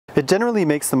It generally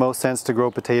makes the most sense to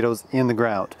grow potatoes in the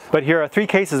ground. But here are 3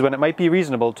 cases when it might be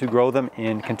reasonable to grow them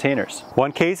in containers.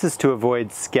 One case is to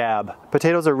avoid scab.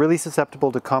 Potatoes are really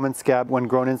susceptible to common scab when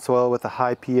grown in soil with a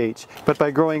high pH. But by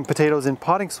growing potatoes in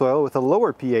potting soil with a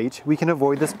lower pH, we can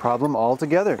avoid this problem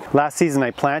altogether. Last season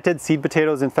I planted seed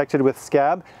potatoes infected with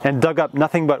scab and dug up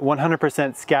nothing but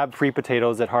 100% scab-free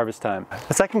potatoes at harvest time.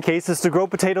 The second case is to grow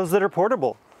potatoes that are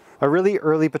portable. A really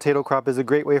early potato crop is a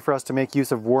great way for us to make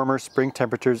use of warmer spring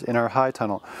temperatures in our high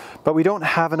tunnel. But we don't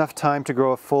have enough time to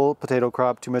grow a full potato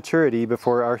crop to maturity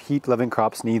before our heat-loving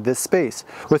crops need this space.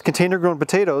 With container-grown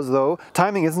potatoes, though,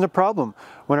 timing isn't a problem.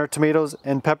 When our tomatoes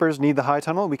and peppers need the high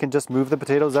tunnel, we can just move the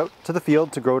potatoes out to the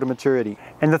field to grow to maturity.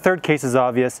 And the third case is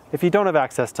obvious. If you don't have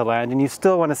access to land and you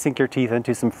still want to sink your teeth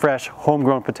into some fresh,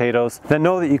 homegrown potatoes, then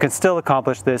know that you can still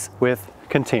accomplish this with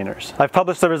containers. I've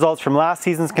published the results from last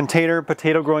season's container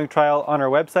potato growing trial on our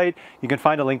website. You can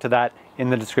find a link to that in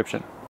the description.